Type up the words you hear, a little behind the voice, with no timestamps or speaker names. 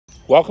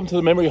Welcome to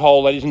the memory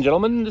hole, ladies and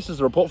gentlemen. This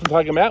is a report from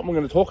Tiger Mountain. We're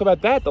going to talk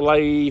about that,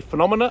 the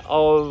phenomena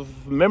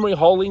of memory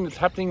holing that's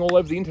happening all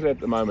over the internet at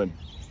the moment.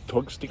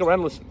 Stick around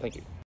and listen. Thank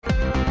you.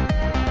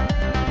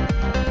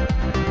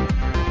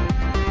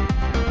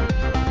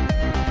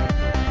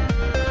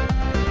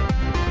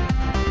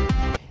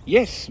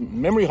 Yes,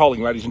 memory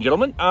holding, ladies and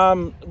gentlemen.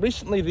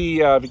 Recently,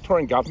 the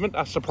Victorian government,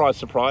 surprise,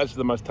 surprise,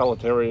 the most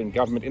totalitarian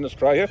government in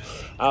Australia,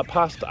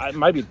 passed,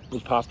 maybe it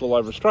was passed all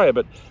over Australia,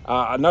 but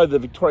I know the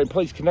Victorian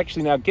police can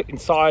actually now get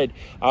inside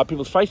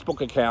people's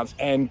Facebook accounts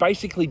and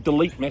basically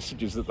delete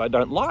messages that they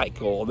don't like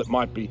or that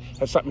might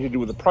have something to do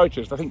with the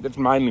protest. I think that's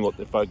mainly what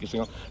they're focusing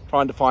on,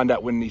 trying to find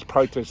out when these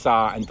protests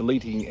are and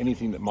deleting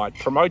anything that might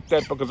promote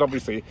that, because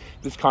obviously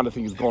this kind of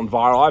thing has gone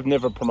viral. I've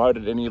never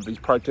promoted any of these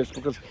protests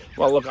because,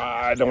 well, look,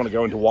 I don't want to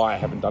go into why I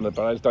haven't done it,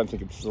 but I just don't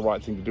think it's the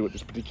right thing to do at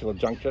this particular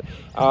juncture.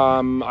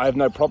 I have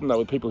no problem though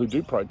with people who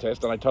do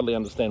protest, and I totally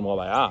understand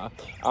why they are.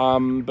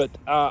 But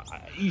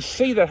you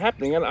see that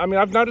happening, and I mean,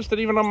 I've noticed it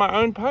even on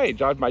my own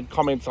page. I've made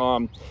comments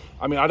on,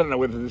 I mean, I don't know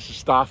whether this is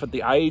staff at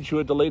The Age who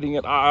are deleting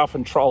it. I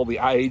often troll The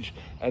Age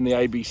and the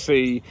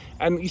ABC,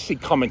 and you see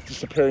comments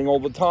disappearing all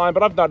the time,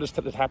 but I've noticed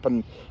that it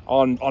happened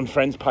on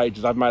friends'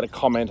 pages. I've made a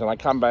comment and I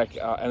come back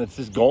and it's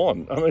just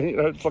gone. I mean,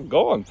 it's like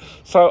gone.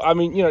 So, I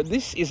mean,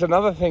 this is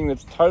another thing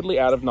that's totally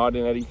out of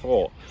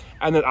 1984.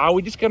 And then are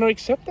we just going to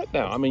accept that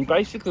now? I mean,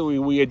 basically,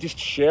 we are just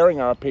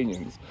sharing our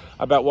opinions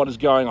about what is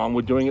going on.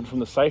 We're doing it from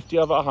the safety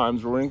of our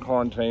homes. We're in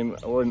quarantine,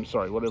 or in,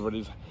 sorry, whatever it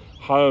is,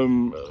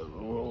 home,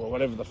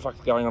 whatever the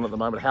fuck's going on at the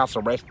moment, house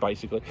arrest,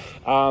 basically.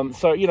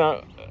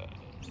 So,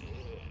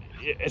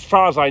 as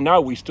far as I know,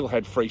 we still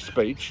had free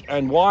speech.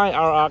 And why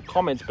are our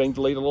comments being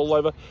deleted all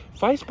over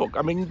Facebook?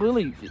 I mean,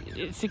 really,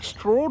 it's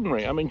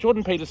extraordinary. I mean,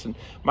 Jordan Peterson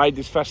made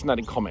this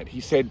fascinating comment.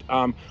 He said,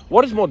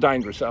 what is more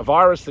dangerous, a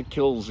virus that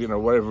kills,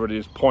 whatever it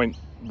is,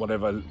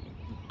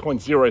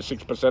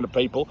 0.06% of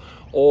people,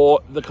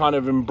 or the kind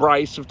of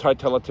embrace of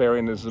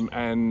totalitarianism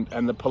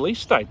and the police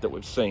state that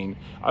we've seen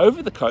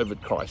over the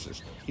COVID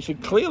crisis? He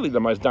said clearly the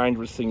most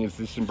dangerous thing is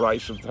this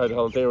embrace of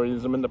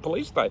totalitarianism and the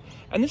police state.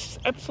 And this is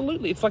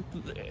absolutely, it's like,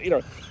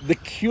 the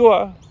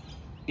cure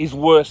is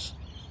worse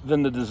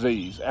than the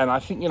disease. And I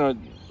think, of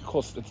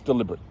course, it's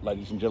deliberate,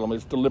 ladies and gentlemen.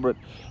 It's deliberate.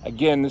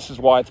 Again, this is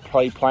why it's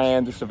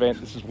pre-planned, this event.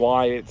 This is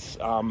why it's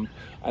an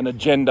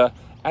agenda.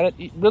 And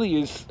it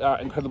really is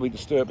incredibly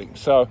disturbing.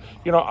 So,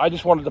 I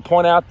just wanted to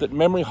point out that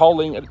memory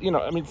holding,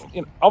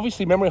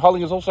 obviously memory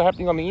holding is also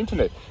happening on the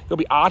internet. There'll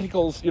be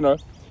articles, that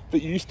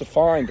you used to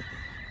find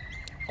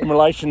in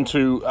relation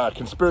to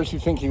conspiracy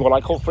thinking, what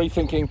I call free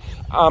thinking,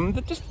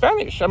 that just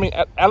vanish. I mean,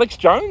 Alex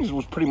Jones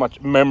was pretty much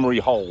memory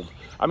hold.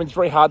 I mean, it's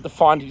very hard to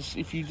find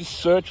if you just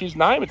search his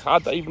name, it's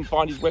hard to even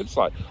find his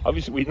website.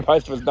 Obviously,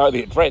 most of us know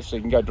the address, so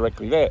you can go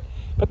directly there.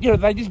 But,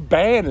 they just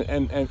ban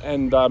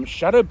and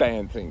shadow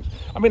ban things.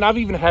 I mean, I've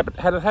even had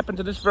it happen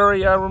to this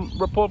very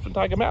report from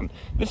Tiger Mountain.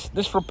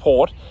 This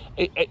report,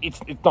 it's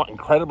not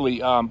incredibly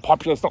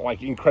popular. It's not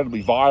like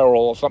incredibly viral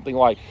or something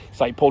like,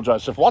 say, Paul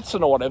Joseph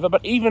Watson or whatever.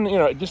 But even,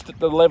 just at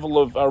the level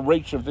of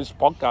reach of this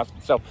podcast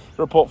itself,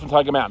 the report from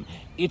Tiger Mountain,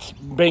 it's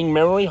being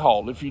memory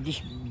holed. If you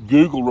just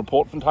Google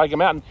report from Tiger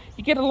Mountain,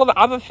 you get a lot of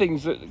other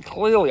things that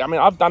clearly, I mean,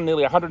 I've done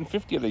nearly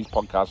 150 of these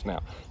podcasts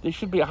now. There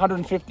should be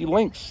 150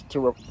 links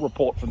to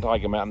report from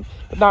Tiger Mountain.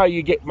 But no,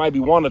 you get maybe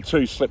one or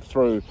two slip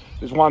through.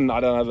 There's one, I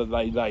don't know,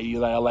 that they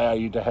allow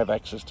you to have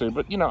access to.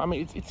 But, I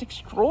mean, it's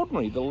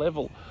extraordinary, the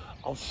level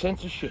of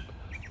censorship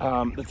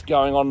that's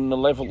going on, and the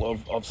level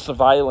of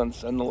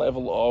surveillance and the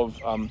level of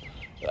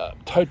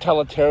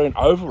totalitarian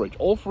overreach,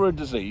 all for a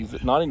disease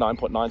that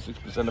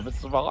 99.96% of us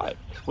survive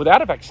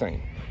without a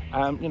vaccine.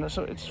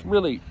 So it's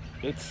really,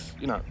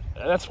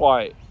 that's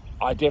why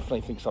I definitely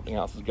think something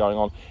else is going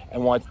on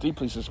and why it's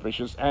deeply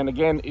suspicious. And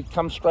again, it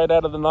comes straight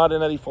out of the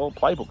 1984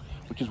 playbook,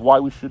 which is why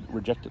we should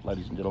reject it,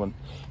 ladies and gentlemen.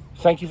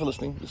 Thank you for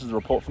listening. This is a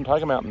report from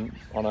Tiger Mountain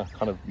on a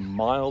kind of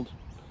mild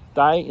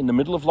day in the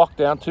middle of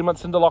lockdown, 2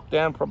 months into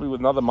lockdown, probably with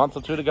another month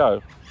or two to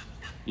go.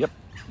 Yep.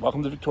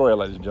 Welcome to Victoria,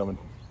 ladies and gentlemen.